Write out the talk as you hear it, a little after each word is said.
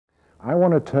I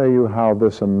want to tell you how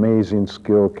this amazing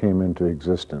skill came into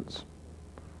existence.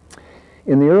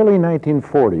 In the early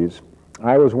 1940s,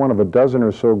 I was one of a dozen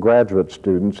or so graduate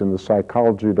students in the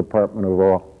psychology department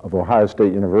of Ohio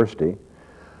State University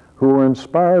who were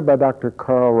inspired by Dr.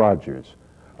 Carl Rogers,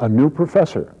 a new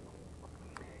professor.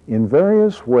 In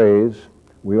various ways,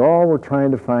 we all were trying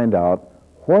to find out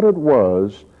what it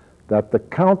was that the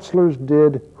counselors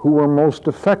did who were most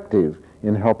effective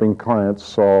in helping clients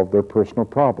solve their personal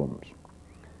problems.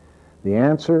 The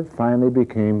answer finally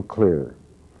became clear.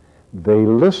 They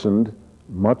listened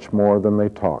much more than they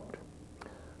talked.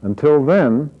 Until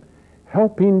then,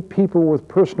 helping people with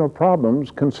personal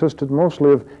problems consisted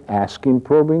mostly of asking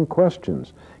probing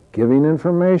questions, giving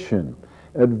information,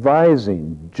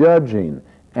 advising, judging,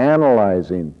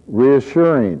 analyzing,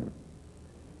 reassuring.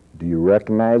 Do you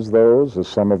recognize those as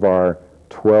some of our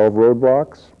 12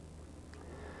 roadblocks?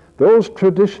 Those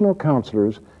traditional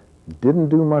counselors didn't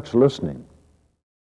do much listening.